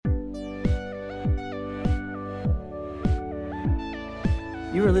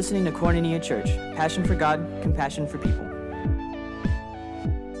You are listening to Koinonia Church, passion for God, compassion for people.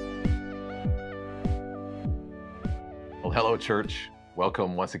 Well, hello, church.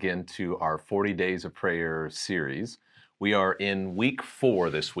 Welcome once again to our 40 Days of Prayer series. We are in week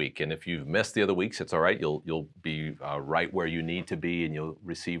 4 this week, and if you've missed the other weeks, it's all right. You'll be right where you need to be, and you'll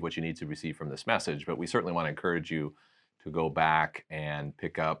receive what you need to receive from this message. But we certainly want to encourage you to go back and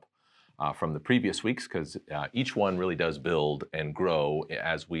pick up from the previous weeks, because each one really does build and grow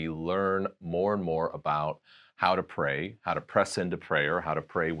as we learn more and more about how to pray, how to press into prayer, how to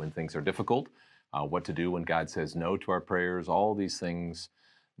pray when things are difficult, what to do when God says no to our prayers, all these things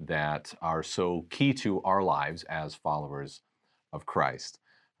that are so key to our lives as followers of Christ.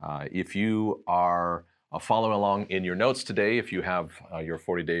 If you are following along in your notes today, if you have your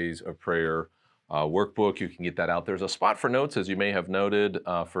 40 Days of Prayer workbook, you can get that out. There's a spot for notes, as you may have noted,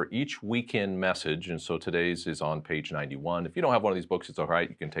 for each weekend message. And so today's is on page 91. If you don't have one of these books, it's all right.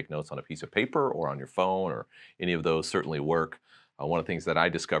 You can take notes on a piece of paper or on your phone, or any of those certainly work. One of the things that I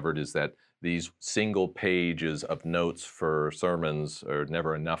discovered is that these single pages of notes for sermons are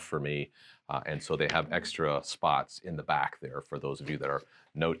never enough for me. And so they have extra spots in the back there for those of you that are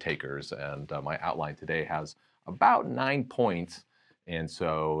note takers. And my outline today has about 9 points. And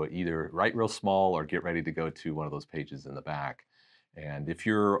so either write real small or get ready to go to one of those pages in the back. And if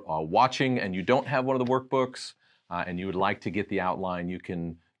you're watching and you don't have one of the workbooks and you would like to get the outline, you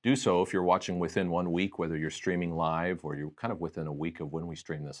can do so. If you're watching within 1 week, whether you're streaming live or you're kind of within a week of when we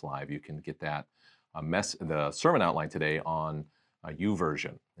stream this live, you can get that the sermon outline today on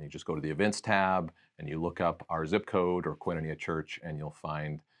YouVersion. And you just go to the events tab and you look up our zip code or Koinonia Church, and you'll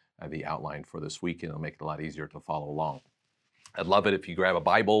find the outline for this week, and it'll make it a lot easier to follow along. I'd love it if you grab a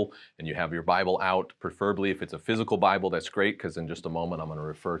Bible and you have your Bible out, preferably if it's a physical Bible. That's great, because in just a moment I'm going to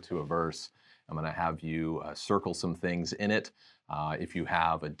refer to a verse. I'm going to have you circle some things in it. If you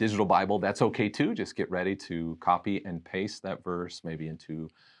have a digital Bible, that's okay too. Just get ready to copy and paste that verse maybe into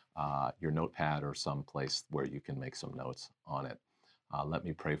your notepad or some place where you can make some notes on it. Let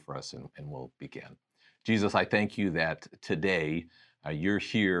me pray for us and we'll begin. Jesus, I thank you that today you're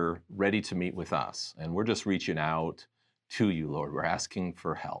here ready to meet with us, and we're just reaching out to you, Lord. We're asking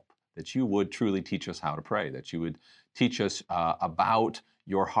for help, that you would truly teach us how to pray, that you would teach us about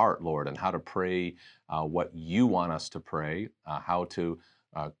your heart, Lord, and how to pray what you want us to pray, how to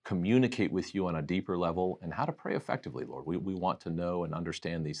communicate with you on a deeper level, and how to pray effectively, Lord. We want to know and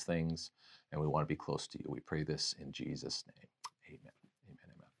understand these things, and we want to be close to you. We pray this in Jesus' name. Amen. Amen.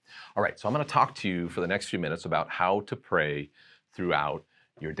 Amen. All right, so I'm going to talk to you for the next few minutes about how to pray throughout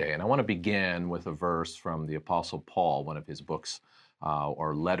your day. And I want to begin with a verse from the Apostle Paul, one of his books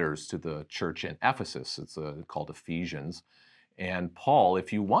or letters to the church in Ephesus. It's called Ephesians. And Paul,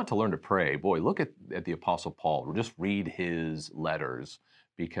 if you want to learn to pray, boy, look at the Apostle Paul. Just read his letters,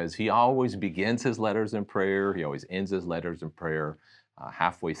 because he always begins his letters in prayer. He always ends his letters in prayer.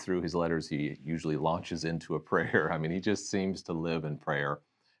 Halfway through his letters, he usually launches into a prayer. I mean, he just seems to live in prayer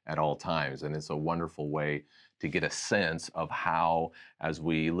at all times. And it's a wonderful way to get a sense of how, as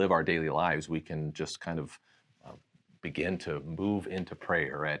we live our daily lives, we can just kind of begin to move into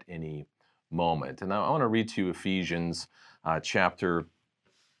prayer at any moment. And I want to read to you Ephesians chapter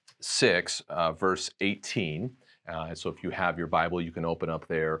 6, verse 18. So if you have your Bible, you can open up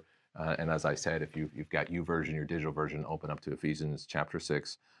there. And as I said, if you've got YouVersion, your digital version, open up to Ephesians chapter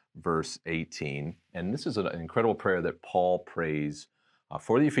 6, verse 18. And this is an incredible prayer that Paul prays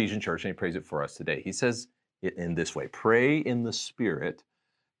for the Ephesian church, and he prays it for us today. He says it in this way: pray in the Spirit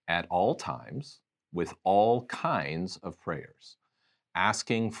at all times with all kinds of prayers,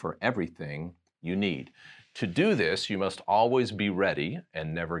 asking for everything you need. To do this, you must always be ready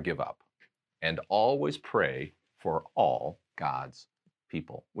and never give up, and always pray for all God's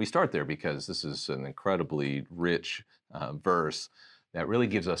people. We start there because this is an incredibly rich verse that really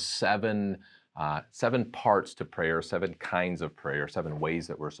gives us seven parts to prayer, 7 kinds of prayer, 7 ways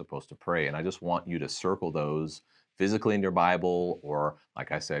that we're supposed to pray. And I just want you to circle those physically in your Bible, or,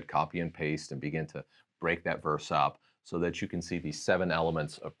 like I said, copy and paste and begin to break that verse up so that you can see these 7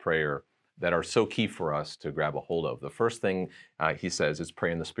 elements of prayer that are so key for us to grab a hold of. The first thing he says is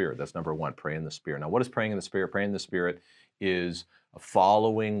pray in the Spirit. That's number 1, pray in the Spirit. Now, what is praying in the Spirit? Praying in the Spirit is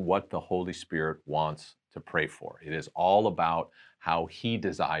following what the Holy Spirit wants to pray for. It is all about how he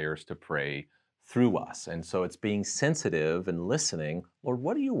desires to pray through us. And so it's being sensitive and listening. Lord,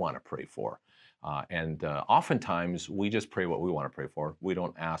 what do you want to pray for? And oftentimes we just pray what we want to pray for. We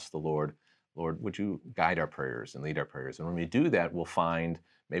don't ask the Lord, would you guide our prayers and lead our prayers? And when we do that, we'll find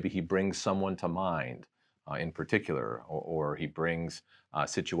maybe he brings someone to mind in particular, or he brings a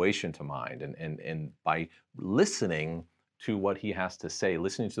situation to mind. And by listening to what he has to say,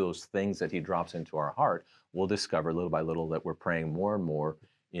 listening to those things that he drops into our heart, we'll discover little by little that we're praying more and more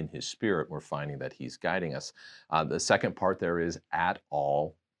in his spirit. We're finding that he's guiding us. The second part there is at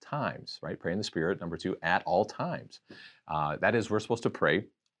all times, right? Pray in the spirit. Number two, at all times. That is, we're supposed to pray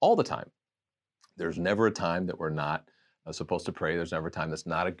all the time. There's never a time that we're not supposed to pray. There's never a time that's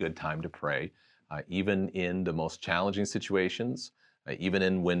not a good time to pray. Even in the most challenging situations, even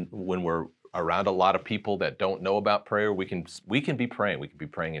in when we're around a lot of people that don't know about prayer, we can be praying. We can be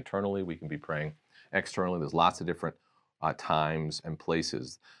praying internally. We can be praying externally. There's lots of different times and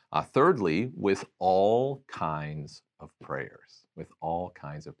places. Thirdly, with all kinds of prayers. With all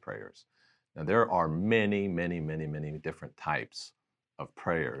kinds of prayers. Now there are many, many, many, many different types of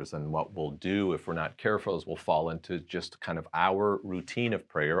prayers, and what we'll do if we're not careful is we'll fall into just kind of our routine of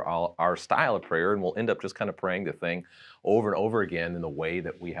prayer, our style of prayer, and we'll end up just kind of praying the thing over and over again in the way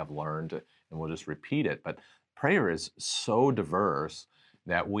that we have learned, and we'll just repeat it. But prayer is so diverse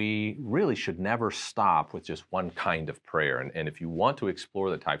that we really should never stop with just one kind of prayer. And if you want to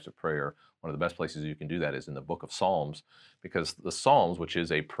explore the types of prayer, one of the best places you can do that is in the book of Psalms, because the Psalms, which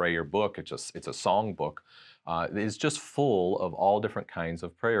is a prayer book, it's a song book, is just full of all different kinds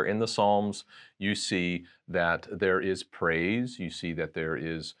of prayer. In the Psalms, you see that there is praise, you see that there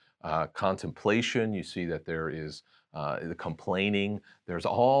is contemplation, you see that there is the complaining. There's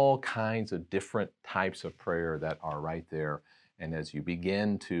all kinds of different types of prayer that are right there. And as you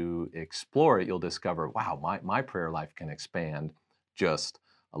begin to explore it, you'll discover, wow, my prayer life can expand just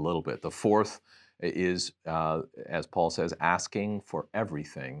a little bit. The fourth is, as Paul says, asking for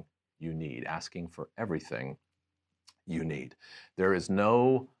everything you need, asking for everything you need. There is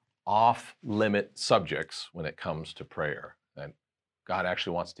no off-limit subjects when it comes to prayer. And God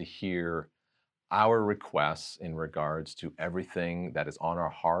actually wants to hear our requests in regards to everything that is on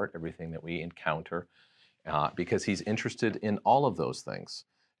our heart, everything that we encounter, because he's interested in all of those things.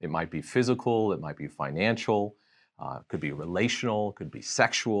 It might be physical, it might be financial, could be relational, could be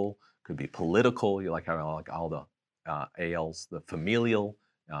sexual, could be political. You like how I like all the ALs, the familial,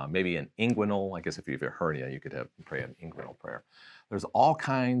 maybe an inguinal. I guess if you have a hernia, you could pray an inguinal prayer. There's all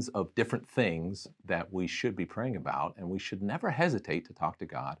kinds of different things that we should be praying about, and we should never hesitate to talk to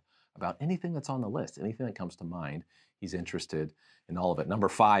God about anything that's on the list, anything that comes to mind. He's interested in all of it. Number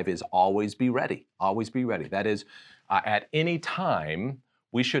 5 is always be ready. Always be ready. That is, at any time,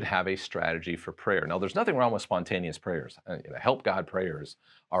 we should have a strategy for prayer. Now, there's nothing wrong with spontaneous prayers. Help God prayers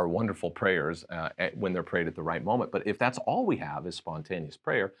are wonderful prayers when they're prayed at the right moment. But if that's all we have is spontaneous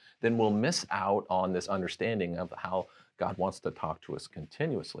prayer, then we'll miss out on this understanding of how God wants to talk to us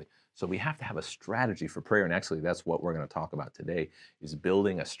continuously. So we have to have a strategy for prayer. And actually, that's what we're going to talk about today, is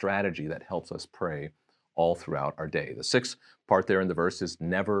building a strategy that helps us pray all throughout our day. The 6th part there in the verse is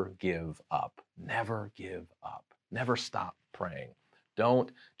never give up. Never give up. Never stop praying.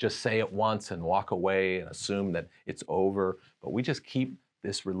 Don't just say it once and walk away and assume that it's over, but we just keep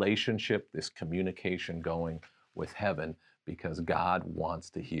this relationship, this communication going with heaven, because God wants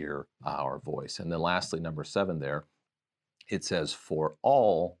to hear our voice. And then lastly, number 7 there, it says for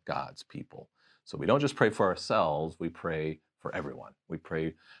all God's people. So we don't just pray for ourselves, we pray for everyone. We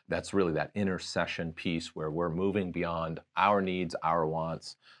pray, that's really that intercession piece where we're moving beyond our needs, our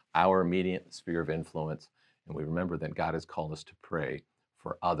wants, our immediate sphere of influence, and we remember that God has called us to pray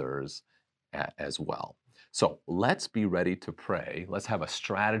for others as well. So let's be ready to pray. Let's have a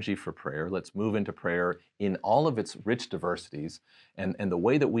strategy for prayer. Let's move into prayer in all of its rich diversities. And the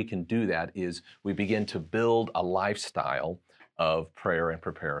way that we can do that is we begin to build a lifestyle of prayer and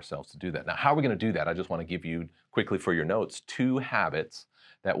prepare ourselves to do that. Now, how are we going to do that? I just want to give you quickly for your notes 2 habits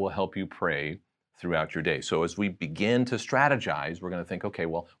that will help you pray throughout your day. So as we begin to strategize, we're going to think, okay,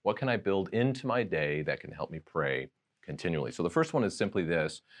 well, what can I build into my day that can help me pray continually? So the first one is simply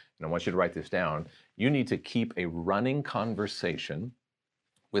this, and I want you to write this down. You need to keep a running conversation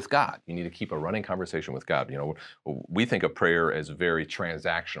with God. You need to keep a running conversation with God. We think of prayer as very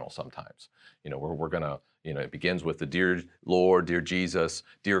transactional sometimes. We're going to, it begins with the dear Lord, dear Jesus,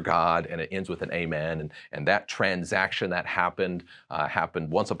 dear God, and it ends with an amen. And that transaction that happened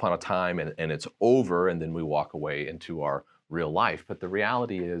once upon a time, and it's over, and then we walk away into our real life. But the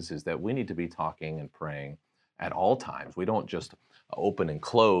reality is that we need to be talking and praying at all times. We don't just open and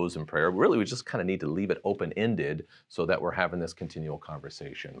close in prayer. Really, we just kind of need to leave it open-ended so that we're having this continual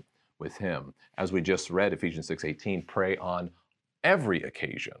conversation with Him. As we just read, Ephesians 6:18, pray on every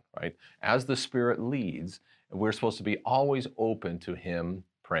occasion, right? As the Spirit leads, we're supposed to be always open to Him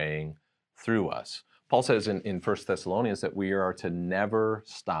praying through us. Paul says in 1 Thessalonians that we are to never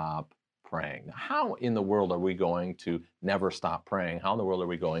stop praying. Now, how in the world are we going to never stop praying? How in the world are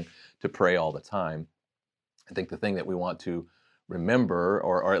we going to pray all the time? I think the thing that we want to remember,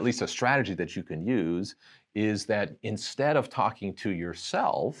 or at least a strategy that you can use, is that instead of talking to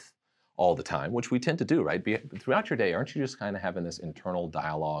yourself all the time, which we tend to do, right? Throughout your day, aren't you just kind of having this internal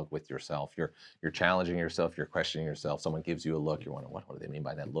dialogue with yourself? You're challenging yourself, you're questioning yourself. Someone gives you a look, you're wondering, what do they mean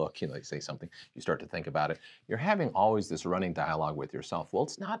by that look? They say something, you start to think about it. You're having always this running dialogue with yourself. Well,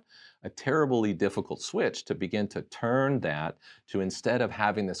 it's not a terribly difficult switch to begin to turn that to, instead of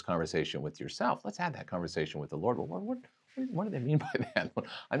having this conversation with yourself, let's have that conversation with the Lord. Well, Lord, what do they mean by that?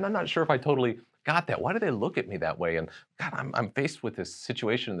 I'm not sure if I totally got that. Why do they look at me that way? And God, I'm faced with this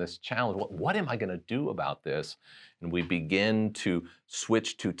situation, this challenge. What am I going to do about this? And we begin to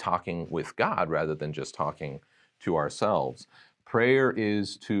switch to talking with God rather than just talking to ourselves. Prayer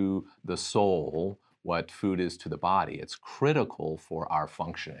is to the soul what food is to the body. It's critical for our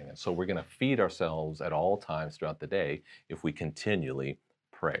functioning. And so we're going to feed ourselves at all times throughout the day if we continually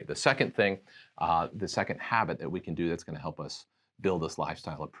pray. The second thing, the second habit that we can do that's going to help us build this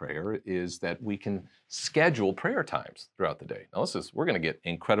lifestyle of prayer is that we can schedule prayer times throughout the day. Now, we're going to get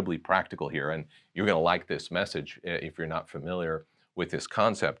incredibly practical here, and you're going to like this message if you're not familiar with this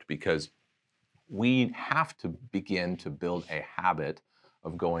concept, because we have to begin to build a habit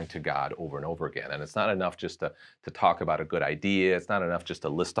of going to God over and over again. And it's not enough just to talk about a good idea. It's not enough just to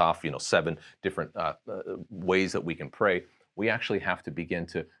list off, 7 different ways that we can pray. We actually have to begin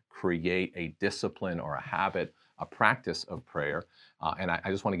to create a discipline or a habit, a practice of prayer. And I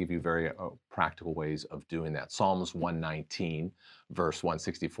just want to give you very practical ways of doing that. Psalms 119, verse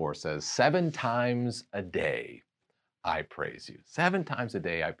 164 says, 7 times a day I praise you. 7 times a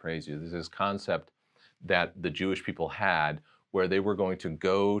day I praise you. There's this concept that the Jewish people had where they were going to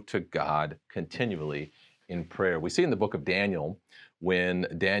go to God continually in prayer. We see in the book of Daniel when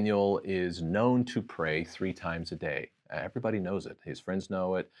Daniel is known to pray 3 times a day. Everybody knows it. His friends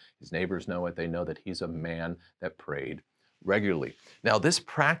know it. His neighbors know it. They know that he's a man that prayed regularly. Now, this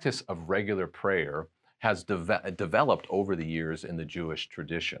practice of regular prayer has developed over the years in the Jewish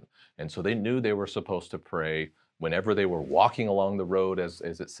tradition. And so they knew they were supposed to pray whenever they were walking along the road, as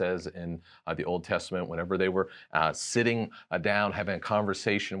it says in the Old Testament, whenever they were sitting down, having a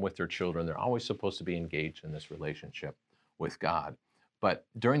conversation with their children. They're always supposed to be engaged in this relationship with God. But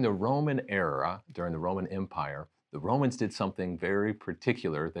during the Roman era, during the Roman Empire, the Romans did something very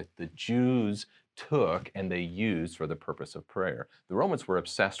particular that the Jews took and they used for the purpose of prayer. The Romans were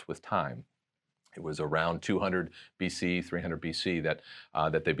obsessed with time. It was around 200 BC, 300 BC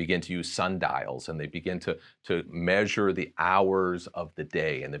that they begin to use sundials, and they begin to measure the hours of the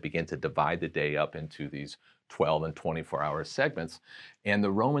day, and they begin to divide the day up into these 12 and 24-hour segments. And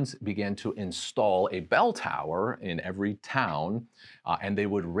the Romans began to install a bell tower in every town, and they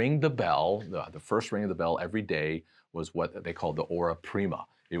would ring the bell. The first ring of the bell every day was what they called the ora prima.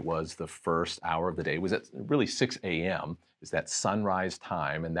 It was the first hour of the day. It was at really 6 a.m. is that sunrise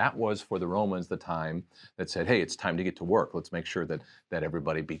time. And that was for the Romans the time that said, hey, it's time to get to work. Let's make sure that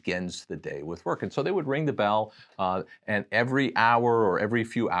everybody begins the day with work. And so they would ring the bell and every hour or every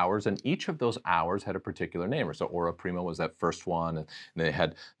few hours, and each of those hours had a particular name. So ora prima was that first one. And they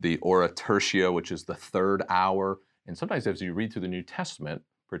had the ora tertia, which is the third hour. And sometimes as you read through the New Testament,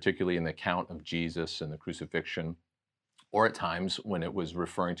 particularly in the account of Jesus and the crucifixion, or at times when it was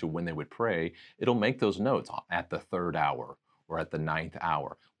referring to when they would pray, it'll make those notes at the third hour or at the 9th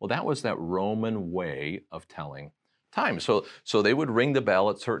hour. Well, that was that Roman way of telling time. So they would ring the bell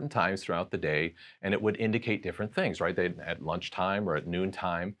at certain times throughout the day, and it would indicate different things, right? At lunchtime or at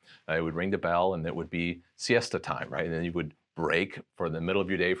noontime, it would ring the bell, and it would be siesta time, right? And then you would break for the middle of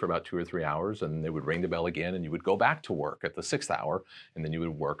your day for about 2 or 3 hours, and they would ring the bell again, and you would go back to work at the 6th hour, and then you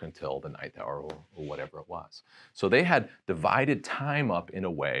would work until the 9th hour or whatever it was. So they had divided time up in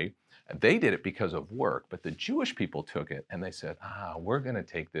a way. They did it because of work, but the Jewish people took it and they said, we're going to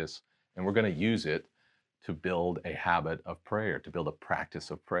take this and we're going to use it to build a habit of prayer, to build a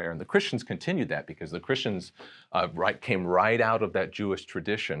practice of prayer. And the Christians continued that because the Christians came right out of that Jewish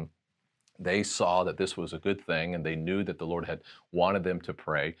tradition. They saw that this was a good thing, and they knew that the Lord had wanted them to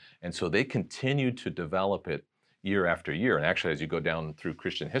pray. And so they continued to develop it year after year. And actually, as you go down through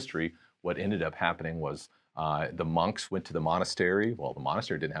Christian history, what ended up happening was the monks went to the monastery. Well, the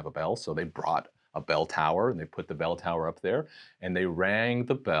monastery didn't have a bell, so they brought a bell tower, and they put the bell tower up there, and they rang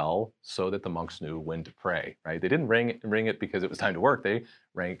the bell so that the monks knew when to pray, right? They didn't ring it because it was time to work. They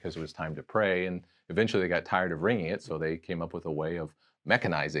rang it because it was time to pray. And eventually they got tired of ringing it, so they came up with a way of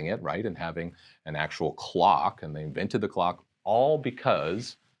mechanizing it, right, and having an actual clock, and they invented the clock all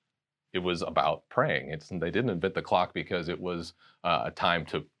because it was about praying. They didn't invent the clock because it was a time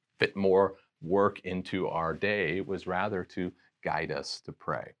to fit more work into our day. It was rather to guide us to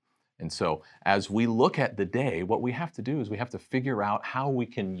pray. And so as we look at the day, what we have to do is we have to figure out how we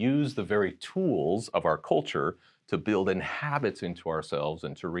can use the very tools of our culture to build in habits into ourselves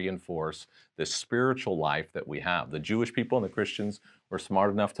and to reinforce the spiritual life that we have. The Jewish people and the Christians were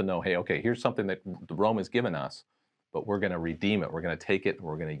smart enough to know, hey, okay, here's something that Rome has given us, but we're going to redeem it. We're going to take it and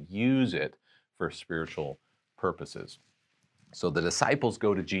we're going to use it for spiritual purposes. So the disciples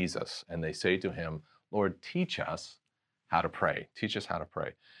go to Jesus and they say to him, Lord, teach us how to pray. Teach us how to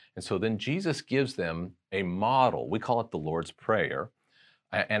pray. And so then Jesus gives them a model. We call it the Lord's Prayer.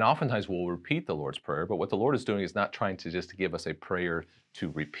 And oftentimes we'll repeat the Lord's Prayer, but what the Lord is doing is not trying to just give us a prayer to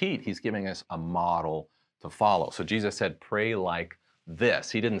repeat. He's giving us a model to follow. So Jesus said, pray like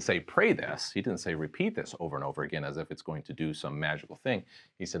this. He didn't say pray this. He didn't say repeat this over and over again as if it's going to do some magical thing.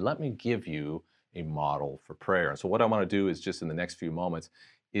 He said, let me give you a model for prayer. And so what I want to do is just in the next few moments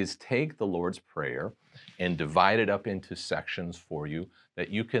is take the Lord's Prayer and divide it up into sections for you that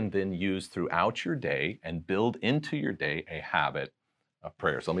you can then use throughout your day and build into your day a habit of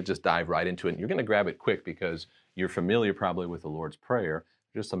prayer. So let me just dive right into it. You're going to grab it quick because you're familiar probably with the Lord's Prayer.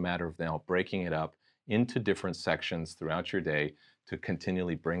 It's just a matter of now breaking it up into different sections throughout your day to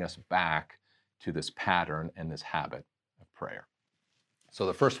continually bring us back to this pattern and this habit of prayer. So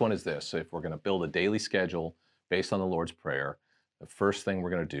the first one is this. So if we're going to build a daily schedule based on the Lord's Prayer, the first thing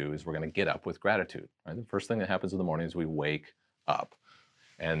we're going to do is we're going to get up with gratitude. Right? The first thing that happens in the morning is we wake up.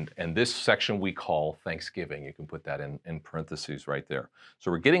 And this section we call Thanksgiving. You can put that in parentheses right there. So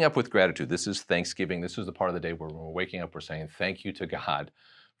we're getting up with gratitude. This is Thanksgiving. This is the part of the day where we're waking up, we're saying thank you to God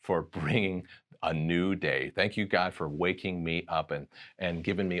for bringing a new day. Thank you, God, for waking me up and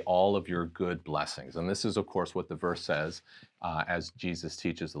giving me all of your good blessings. And this is, of course, what the verse says as Jesus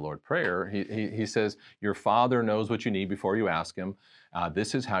teaches the Lord's Prayer. He says, your Father knows what you need before you ask him.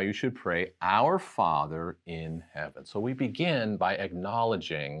 This is how you should pray, our Father in heaven. So we begin by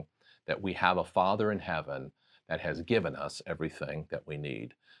acknowledging that we have a Father in heaven that has given us everything that we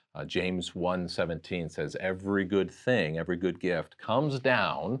need. James 1:17 says, every good thing, every good gift comes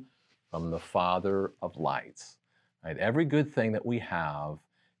down from the Father of lights. Right? Every good thing that we have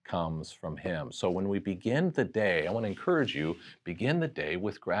comes from him. So when we begin the day, I want to encourage you, begin the day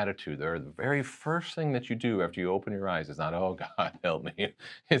with gratitude. The very first thing that you do after you open your eyes is not, oh God, help me.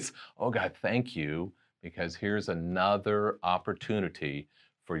 It's, oh God, thank you, because here's another opportunity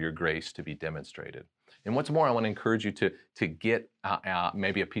for your grace to be demonstrated. And what's more, I want to encourage you to get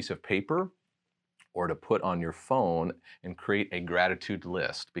maybe a piece of paper or to put on your phone and create a gratitude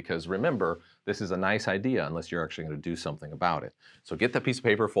list. Because remember, this is a nice idea unless you're actually going to do something about it. So get that piece of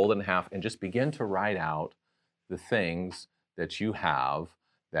paper, fold it in half, and just begin to write out the things that you have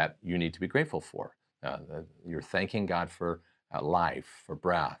that you need to be grateful for. You're thanking God for life, for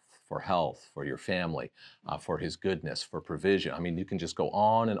breath, for health, for your family, for his goodness, for provision. I mean, you can just go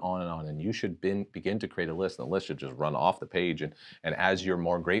on and on and on, and you should begin to create a list, and the list should just run off the page. And as you're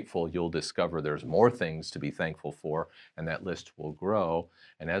more grateful, you'll discover there's more things to be thankful for, and that list will grow.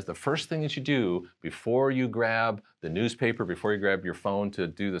 And as the first thing that you do, before you grab the newspaper, before you grab your phone to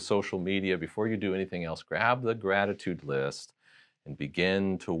do the social media, before you do anything else, grab the gratitude list and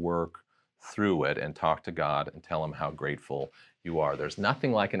begin to work through it and talk to God and tell him how grateful you are. There's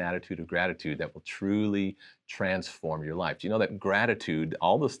nothing like an attitude of gratitude that will truly transform your life. Do you know that gratitude,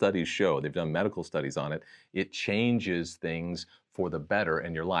 all the studies show, they've done medical studies on it, it changes things for the better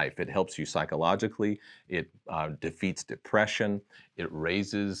in your life. It helps you psychologically, it defeats depression, it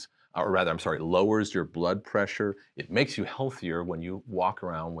lowers your blood pressure. It makes you healthier when you walk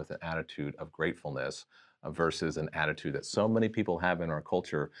around with an attitude of gratefulness versus an attitude that so many people have in our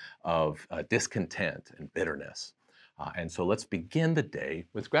culture of discontent and bitterness. And so let's begin the day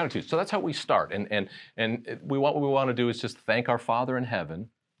with gratitude. So that's how we start. And what we want to do is just thank our Father in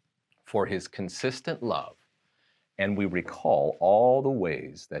heaven for his consistent love. And we recall all the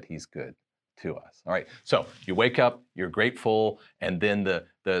ways that he's good to us. All right, so you wake up, you're grateful, and then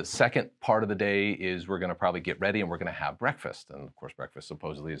the second part of the day is we're going to probably get ready and we're going to have breakfast. And of course, breakfast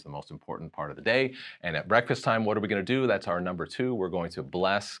supposedly is the most important part of the day. And at breakfast time, what are we going to do? That's our number 2. We're going to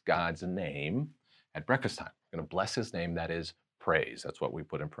bless God's name at breakfast time. We're going to bless his name, that is praise. That's what we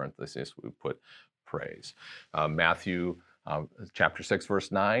put in parentheses. We put praise. Matthew chapter 6, verse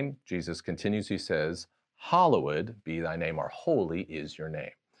 9, Jesus continues, he says, hallowed be thy name, or holy is your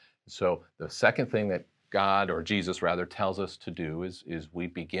name. So the second thing that God, or Jesus rather, tells us to do is we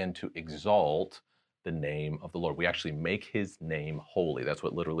begin to exalt the name of the Lord. We actually make his name holy. That's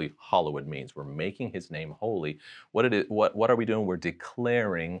what literally hallowed means. We're making his name holy. What are we doing? We're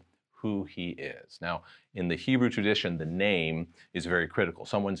declaring who he is. Now, in the Hebrew tradition, the name is very critical.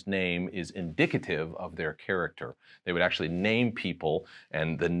 Someone's name is indicative of their character. They would actually name people,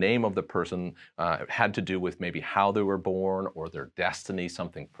 and the name of the person had to do with maybe how they were born or their destiny,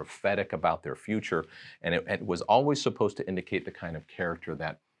 something prophetic about their future. And it was always supposed to indicate the kind of character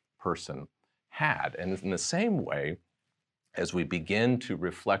that person had. And in the same way, as we begin to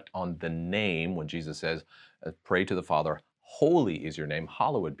reflect on the name, when Jesus says, pray to the Father, holy is your name,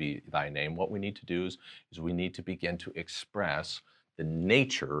 hallowed be thy name, what we need to do is we need to begin to express the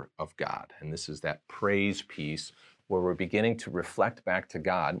nature of God. And this is that praise piece where we're beginning to reflect back to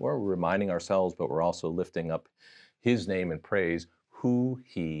God, where we're reminding ourselves, but we're also lifting up his name in praise, who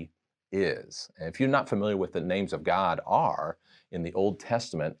he is. And if you're not familiar with the names of God are in the Old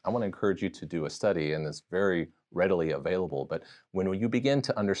Testament, I want to encourage you to do a study, and it's very readily available. But when you begin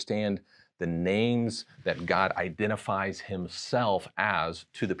to understand the names that God identifies himself as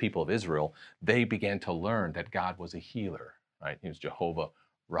to the people of Israel, they began to learn that God was a healer, right? He was Jehovah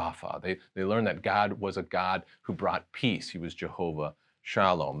Rapha. They learned that God was a God who brought peace. He was Jehovah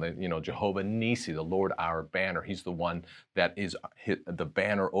Shalom. Jehovah Nisi, the Lord our banner. He's the one that is the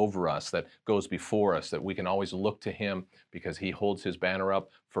banner over us, that goes before us, that we can always look to him because he holds his banner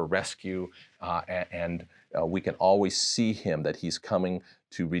up for rescue, and we can always see him, that he's coming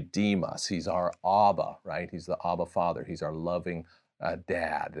to redeem us. He's our Abba, right? He's the Abba Father. He's our loving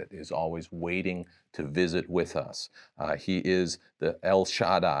dad that is always waiting to visit with us. He is the El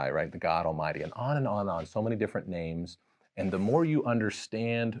Shaddai, right? The God Almighty, and on and on and on. So many different names. And the more you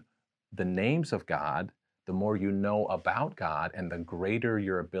understand the names of God, the more you know about God, and the greater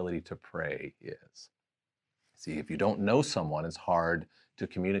your ability to pray is. See, if you don't know someone, it's hard to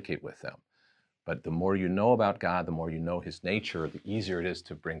communicate with them. But the more you know about God, the more you know his nature, the easier it is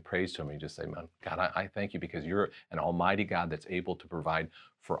to bring praise to him. You just say, man, God, I thank you because you're an almighty God that's able to provide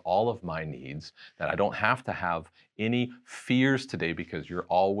for all of my needs, that I don't have to have any fears today because you're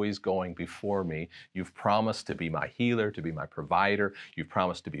always going before me. You've promised to be my healer, to be my provider. You've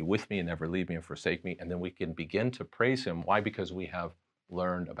promised to be with me and never leave me and forsake me. And then we can begin to praise him. Why? Because we have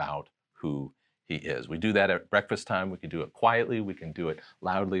learned about who he is. We do that at breakfast time. We can do it quietly. We can do it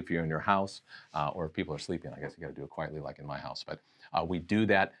loudly if you're in your house, or if people are sleeping. I guess you got to do it quietly like in my house. But we do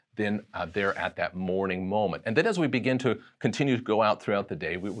that then there at that morning moment. And then as we begin to continue to go out throughout the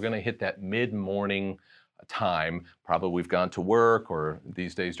day, we're going to hit that mid-morning time. Probably we've gone to work, or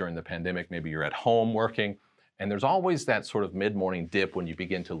these days during the pandemic, maybe you're at home working. And there's always that sort of mid-morning dip when you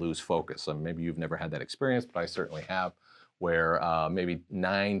begin to lose focus. So maybe you've never had that experience, but I certainly have, where maybe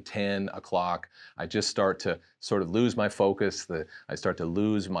 9, 10 o'clock, I just start to sort of lose my focus. I start to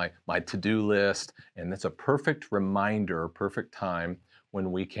lose my to-do list. And that's a perfect reminder, perfect time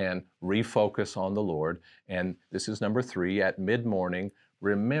when we can refocus on the Lord. And this is number 3, at mid-morning,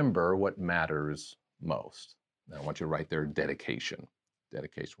 remember what matters most. Now, I want you to write there, dedication.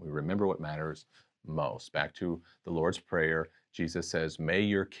 Dedication. We remember what matters most. Back to the Lord's Prayer, Jesus says, may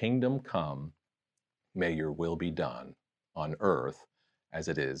your kingdom come, may your will be done on earth as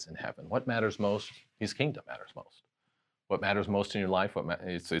it is in heaven. What matters most? His kingdom matters most. What matters most in your life?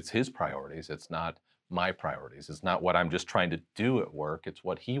 It's his priorities. It's not my priorities. It's not what I'm just trying to do at work. It's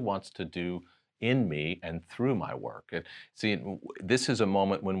what he wants to do in me and through my work. See, this is a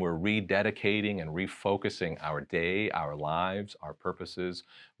moment when we're rededicating and refocusing our day, our lives, our purposes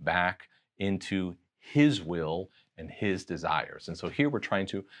back into his will and his desires. And so here we're trying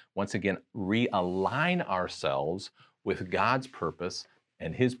to, once again, realign ourselves with God's purpose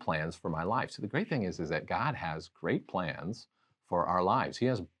and his plans for my life. So the great thing is that God has great plans for our lives. He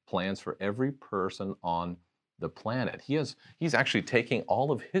has plans for every person on the planet. He's actually taking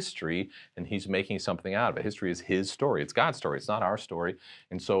all of history and he's making something out of it. History is his story. It's God's story. It's not our story.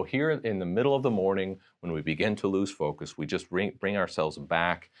 And so here in the middle of the morning, when we begin to lose focus, we just bring ourselves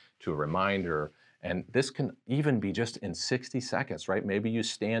back to a reminder. And this can even be just in 60 seconds, right? Maybe you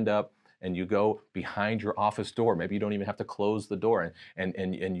stand up and you go behind your office door. Maybe you don't even have to close the door,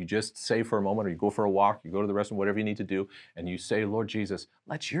 and you just say for a moment, or you go for a walk, you go to the restroom, whatever you need to do, and you say, Lord Jesus,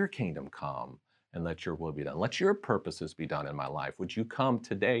 let your kingdom come and let your will be done. Let your purposes be done in my life. Would you come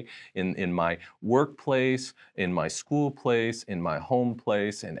today in my workplace, in my school place, in my home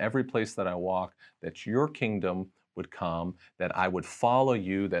place, in every place that I walk, that your kingdom would come, that I would follow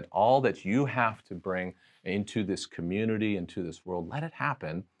you, that all that you have to bring into this community, into this world, let it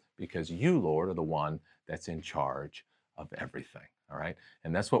happen, because you, Lord, are the one that's in charge of everything, all right?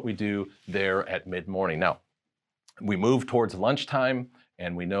 And that's what we do there at mid-morning. Now, we move towards lunchtime,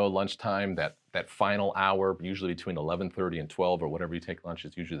 and we know lunchtime, that that final hour, usually between 11:30 and 12 or whatever you take lunch,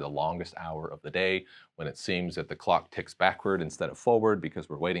 is usually the longest hour of the day when it seems that the clock ticks backward instead of forward because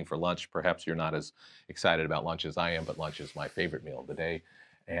we're waiting for lunch. Perhaps you're not as excited about lunch as I am, but lunch is my favorite meal of the day.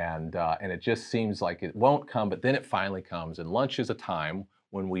 And it just seems like it won't come, but then it finally comes. And lunch is a time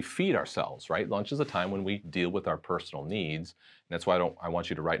when we feed ourselves, right? Lunch is a time when we deal with our personal needs. And that's why I want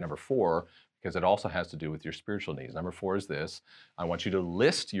you to write number 4, because it also has to do with your spiritual needs. Number 4 is this. I want you to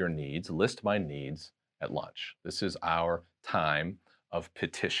list your needs, list my needs at lunch. This is our time of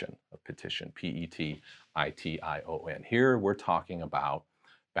petition, P-E-T-I-T-I-O-N. Here we're talking about,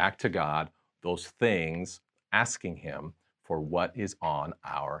 back to God, those things, asking him for what is on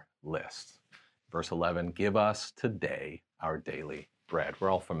our list. Verse 11, give us today our daily bread. We're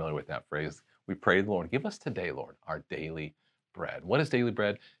all familiar with that phrase. We pray, Lord, give us today, Lord, our daily bread. What is daily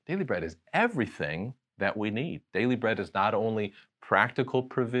bread? Daily bread is everything that we need. Daily bread is not only practical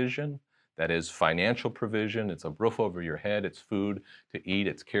provision, that is financial provision, it's a roof over your head, it's food to eat,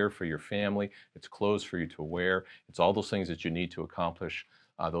 it's care for your family, it's clothes for you to wear, it's all those things that you need to accomplish,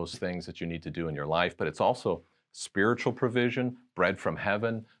 those things that you need to do in your life, but it's also spiritual provision, bread from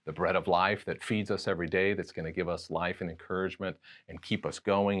heaven, the bread of life that feeds us every day, that's going to give us life and encouragement and keep us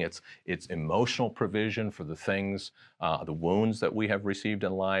going. It's emotional provision for the things, the wounds that we have received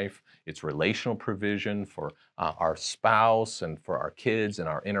in life. It's relational provision for our spouse and for our kids and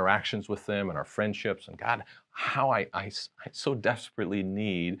our interactions with them and our friendships. And God, how I so desperately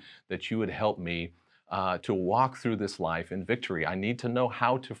need that you would help me to walk through this life in victory. I need to know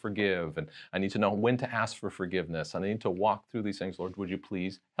how to forgive, and I need to know when to ask for forgiveness. I need to walk through these things. Lord, would you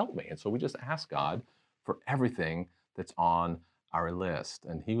please help me? And so we just ask God for everything that's on our list.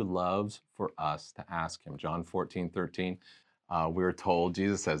 And he loves for us to ask him. John 14:13, we're told,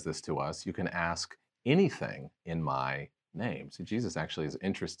 Jesus says this to us, you can ask anything in my name. So Jesus actually is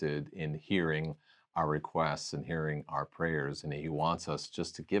interested in hearing our requests and hearing our prayers, and he wants us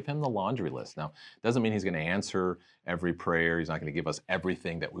just to give him the laundry list. Now, it doesn't mean he's going to answer every prayer. He's not going to give us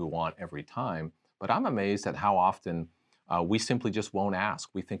everything that we want every time, but I'm amazed at how often we simply just won't ask.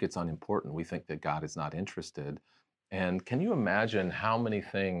 We think it's unimportant. We think that God is not interested. And can you imagine how many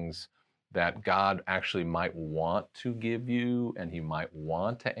things that God actually might want to give you and he might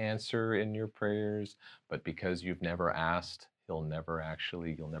want to answer in your prayers, but because you've never asked, you'll never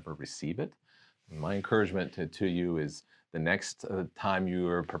receive it? My encouragement to you is the next time you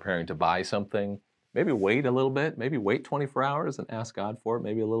are preparing to buy something, maybe wait a little bit, maybe wait 24 hours and ask God for it,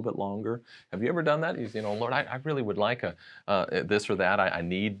 maybe a little bit longer. Have you ever done that? You know, Lord, I really would like this or that. I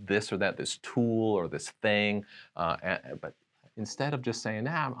need this or that, this tool or this thing. But instead of just saying,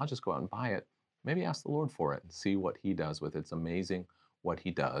 nah, I'll just go out and buy it, maybe ask the Lord for it and see what he does with it. It's amazing what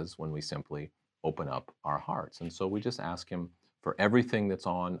he does when we simply open up our hearts. And so we just ask him for everything that's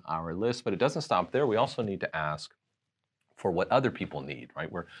on our list, but it doesn't stop there. We also need to ask for what other people need,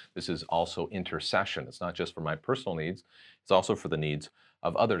 right? This is also intercession. It's not just for my personal needs, it's also for the needs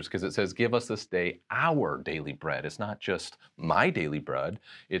of others, because it says, give us this day our daily bread. It's not just my daily bread,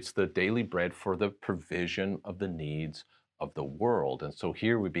 it's the daily bread for the provision of the needs of the world. And so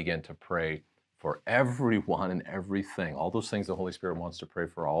here we begin to pray for everyone and everything, all those things the Holy Spirit wants to pray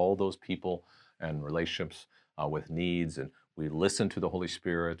for, all those people and relationships with needs. And we listen to the Holy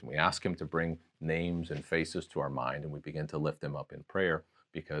Spirit and we ask him to bring names and faces to our mind, and we begin to lift them up in prayer,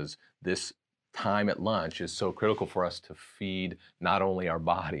 because this time at lunch is so critical for us to feed not only our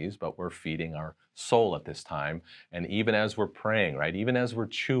bodies, but we're feeding our soul at this time. And even as we're praying, right, even as we're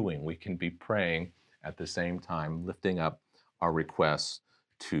chewing, we can be praying at the same time, lifting up our requests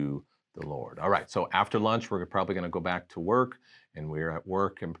to the Lord. All right, so after lunch, we're probably going to go back to work, and we're at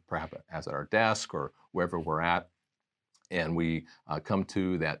work and perhaps at our desk or wherever we're at. And we come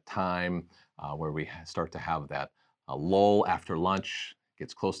to that time where we start to have that lull after lunch. It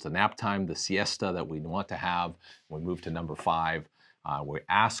gets close to nap time, the siesta that we want to have. We move to number 5. We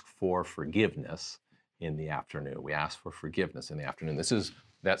ask for forgiveness in the afternoon. We ask for forgiveness in the afternoon. This is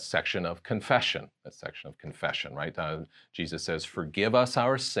that section of confession, right? Jesus says, forgive us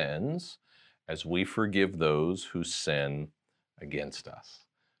our sins as we forgive those who sin against us,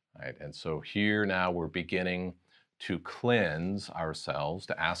 right? And so here now we're beginning to cleanse ourselves,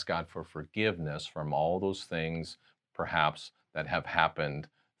 to ask God for forgiveness from all those things perhaps that have happened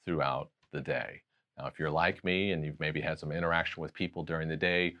throughout the day. Now, if you're like me and you've maybe had some interaction with people during the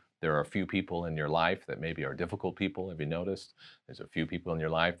day, there are a few people in your life that maybe are difficult people. Have you noticed? There's a few people in your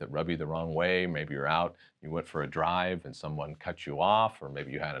life that rub you the wrong way. Maybe you're out, you went for a drive and someone cut you off, or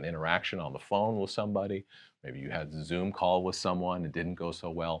maybe you had an interaction on the phone with somebody. Maybe you had a Zoom call with someone and it didn't go so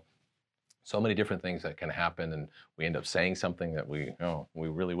well. So many different things that can happen, and we end up saying something that we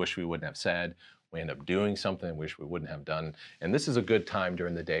really wish we wouldn't have said. We end up doing something we wish we wouldn't have done. And this is a good time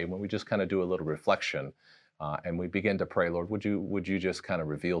during the day when we just kind of do a little reflection, and we begin to pray, Lord, would you just kind of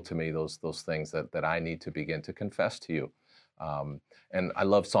reveal to me those things that I need to begin to confess to you. And I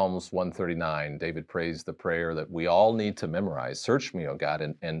love Psalms 139. David prays the prayer that we all need to memorize. Search me, O God,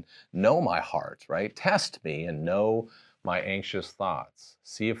 and know my heart, right? Test me and know my anxious thoughts.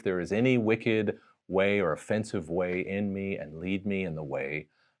 See if there is any wicked way or offensive way in me, and lead me in the way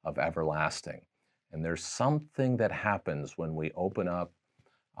of everlasting. And there's something that happens when we open up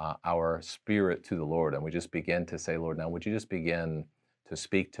our spirit to the Lord and we just begin to say, Lord, now would you just begin to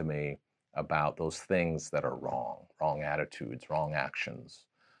speak to me about those things that are wrong, wrong attitudes, wrong actions,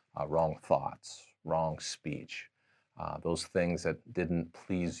 wrong thoughts, wrong speech, those things that didn't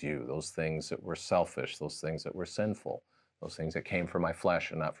please you, those things that were selfish, those things that were sinful, those things that came from my flesh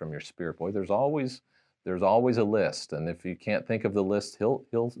and not from your spirit. Boy, there's always a list, and if you can't think of the list,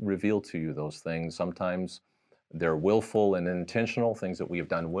 he'll reveal to you those things. Sometimes they're willful and intentional, things that we have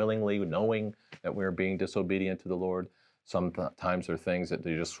done willingly, knowing that we're being disobedient to the Lord. Sometimes they're things that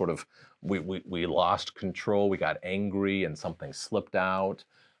they just sort of, we lost control, we got angry and something slipped out.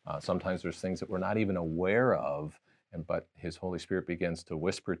 Sometimes there's things that we're not even aware of, but His Holy Spirit begins to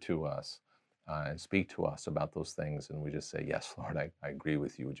whisper to us and speak to us about those things. And we just say, yes, Lord, I agree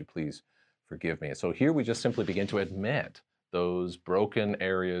with you. Would you please forgive me? And so here we just simply begin to admit those broken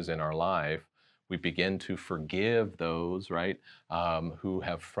areas in our life. We begin to forgive those, right, who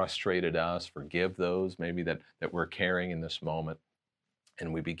have frustrated us, forgive those maybe that we're carrying in this moment.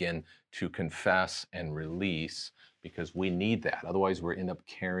 And we begin to confess and release, because we need that. Otherwise, we end up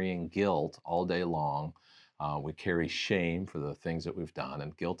carrying guilt all day long. We carry shame for the things that we've done,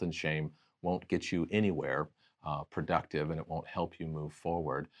 and guilt and shame won't get you anywhere productive, and it won't help you move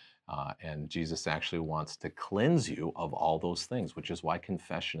forward. And Jesus actually wants to cleanse you of all those things, which is why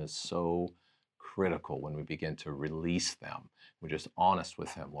confession is so critical. When we begin to release them, we're just honest with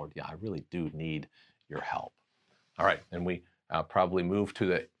Him. Lord, yeah, I really do need your help. All right, and we probably move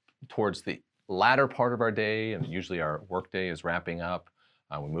towards the latter part of our day, and usually our workday is wrapping up.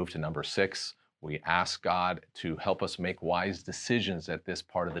 We move to number 6. We ask God to help us make wise decisions at this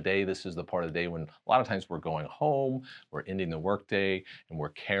part of the day. This is the part of the day when a lot of times we're going home, we're ending the workday, and we're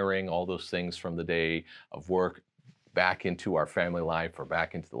carrying all those things from the day of work back into our family life or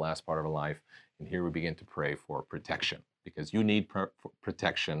back into the last part of our life. And here we begin to pray for protection, because you need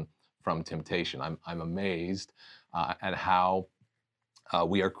protection from temptation. I'm amazed at how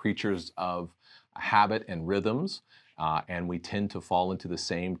we are creatures of habit and rhythms, and we tend to fall into the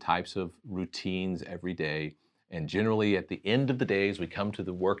same types of routines every day. And generally, at the end of the day, as we come to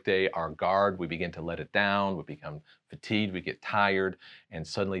the workday, our guard, we begin to let it down. We become fatigued, we get tired, and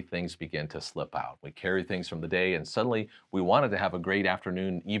suddenly things begin to slip out. We carry things from the day, and suddenly we wanted to have a great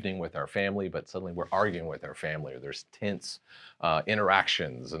afternoon, evening with our family, but suddenly we're arguing with our family, or there's tense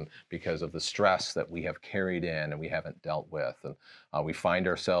interactions, and because of the stress that we have carried in and we haven't dealt with. And we find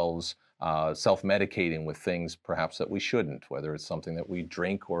ourselves self-medicating with things perhaps that we shouldn't, whether it's something that we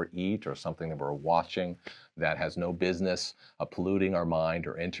drink or eat, or something that we're watching that has no business polluting our mind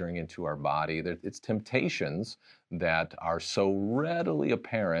or entering into our body. It's temptations that are so readily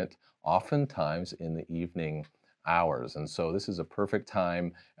apparent, oftentimes in the evening hours. And so this is a perfect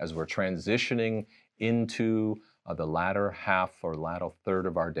time, as we're transitioning into the latter half or latter third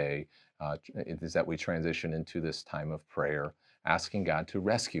of our day, is that we transition into this time of prayer, asking God to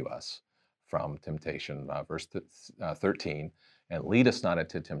rescue us from temptation. Verse 13, and lead us not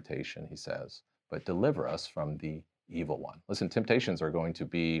into temptation, he says, but deliver us from the evil one. Listen, temptations are going to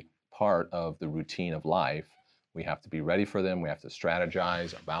be part of the routine of life. We have to be ready for them. We have to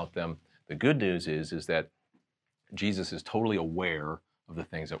strategize about them. The good news is that Jesus is totally aware of the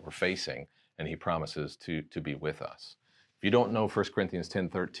things that we're facing, and he promises to be with us. If you don't know 1 Corinthians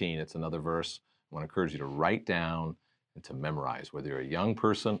 10:13, it's another verse I want to encourage you to write down and to memorize. Whether you're a young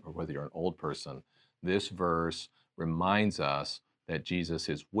person or whether you're an old person, this verse reminds us that Jesus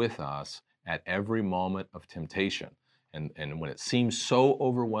is with us at every moment of temptation. And when it seems so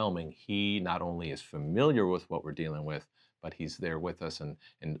overwhelming, he not only is familiar with what we're dealing with, but he's there with us and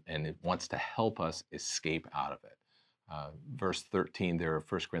it wants to help us escape out of it. Verse 13 there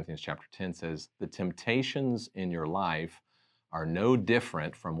of 1 Corinthians chapter 10 says, the temptations in your life are no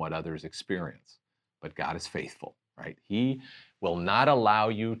different from what others experience, but God is faithful, right? He will not allow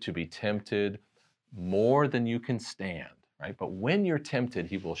you to be tempted more than you can stand, right? But when you're tempted,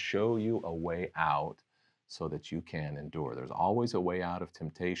 he will show you a way out so that you can endure. There's always a way out of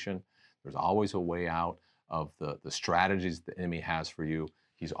temptation. There's always a way out of the strategies the enemy has for you.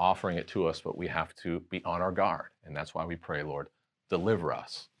 He's offering it to us, but we have to be on our guard. And that's why we pray, Lord, deliver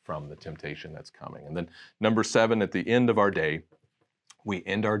us from the temptation that's coming. And then number 7, at the end of our day, we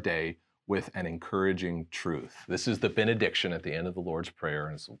end our day with an encouraging truth. This is the benediction at the end of the Lord's Prayer,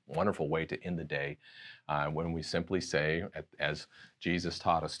 and it's a wonderful way to end the day when we simply say, as Jesus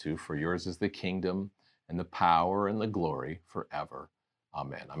taught us to, "For yours is the kingdom and the power and the glory forever.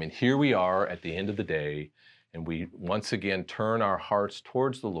 Amen." I mean, here we are at the end of the day, and we once again turn our hearts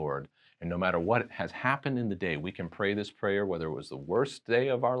towards the Lord, and no matter what has happened in the day, we can pray this prayer, whether it was the worst day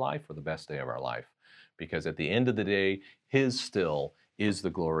of our life or the best day of our life, because at the end of the day, His still is the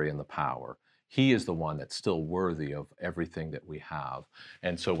glory and the power. He is the one that's still worthy of everything that we have.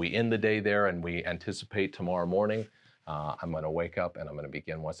 And so we end the day there, and we anticipate tomorrow morning, I'm going to wake up and I'm going to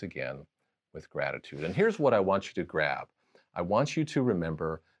begin once again with gratitude. And here's what I want you to grab. I want you to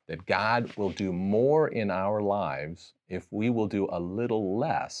remember that God will do more in our lives if we will do a little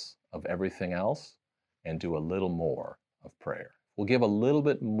less of everything else and do a little more of prayer. We'll give a little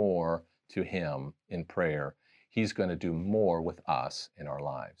bit more to Him in prayer. He's going to do more with us in our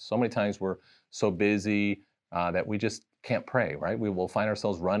lives. So many times we're so busy that we just can't pray, right? We will find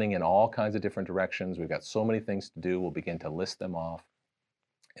ourselves running in all kinds of different directions. We've got so many things to do. We'll begin to list them off.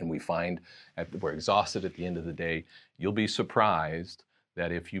 And we find we're exhausted at the end of the day. You'll be surprised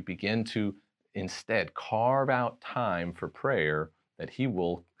that if you begin to instead carve out time for prayer, that He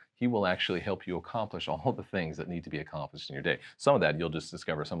will actually help you accomplish all the things that need to be accomplished in your day. Some of that, you'll just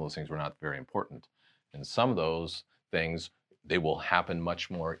discover some of those things were not very important. And some of those things, they will happen much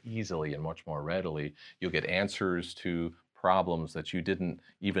more easily and much more readily. You'll get answers to problems that you didn't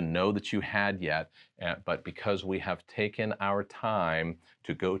even know that you had yet, but because we have taken our time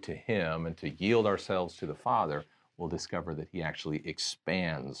to go to Him and to yield ourselves to the Father, we'll discover that He actually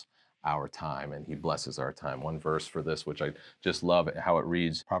expands our time and He blesses our time. One verse for this, which I just love how it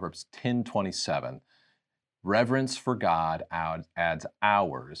reads, Proverbs 10:27, "Reverence for God adds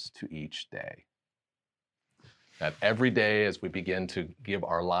hours to each day." That every day as we begin to give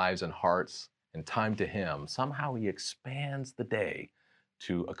our lives and hearts and time to Him, somehow He expands the day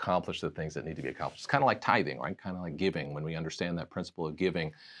to accomplish the things that need to be accomplished. It's kind of like tithing, right? Kind of like giving. When we understand that principle of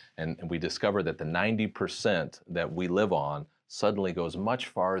giving and we discover that the 90% that we live on suddenly goes much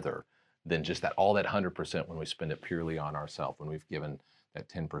farther than just all that 100% when we spend it purely on ourselves, when we've given that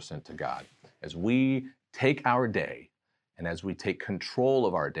 10% to God. As we take our day, and as we take control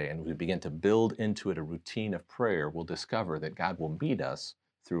of our day and we begin to build into it a routine of prayer, we'll discover that God will meet us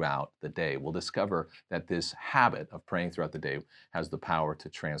throughout the day. We'll discover that this habit of praying throughout the day has the power to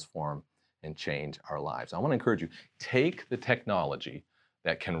transform and change our lives. I want to encourage you, take the technology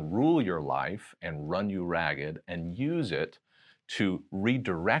that can rule your life and run you ragged and use it to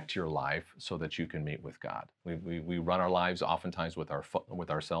redirect your life so that you can meet with God. We run our lives oftentimes with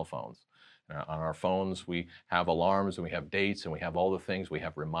our cell phones. On our phones, we have alarms and we have dates and we have all the things, we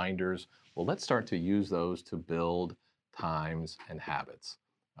have reminders. Well, let's start to use those to build times and habits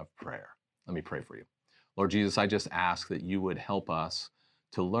of prayer. Let me pray for you. Lord Jesus, I just ask that you would help us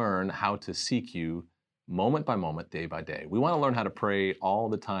to learn how to seek you moment by moment, day by day. We want to learn how to pray all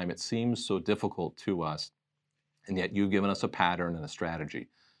the time. It seems so difficult to us, and yet you've given us a pattern and a strategy.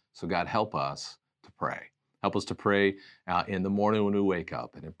 So God, help us to pray. Help us to pray in the morning when we wake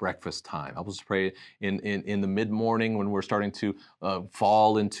up and at breakfast time. Help us to pray in the mid-morning when we're starting to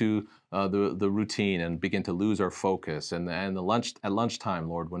fall into the routine and begin to lose our focus. And at lunchtime,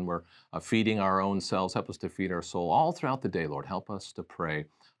 Lord, when we're feeding our own selves, help us to feed our soul. All throughout the day, Lord, help us to pray.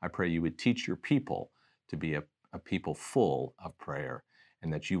 I pray you would teach your people to be a people full of prayer,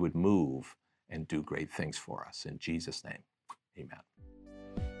 and that you would move and do great things for us. In Jesus' name, amen.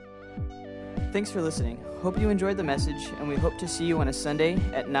 Thanks for listening. Hope you enjoyed the message, and we hope to see you on a Sunday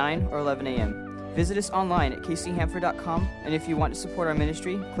at 9 or 11 a.m. Visit us online at kchamford.com, and if you want to support our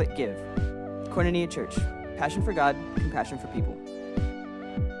ministry, click Give. Koinonia Church. Passion for God, compassion for people.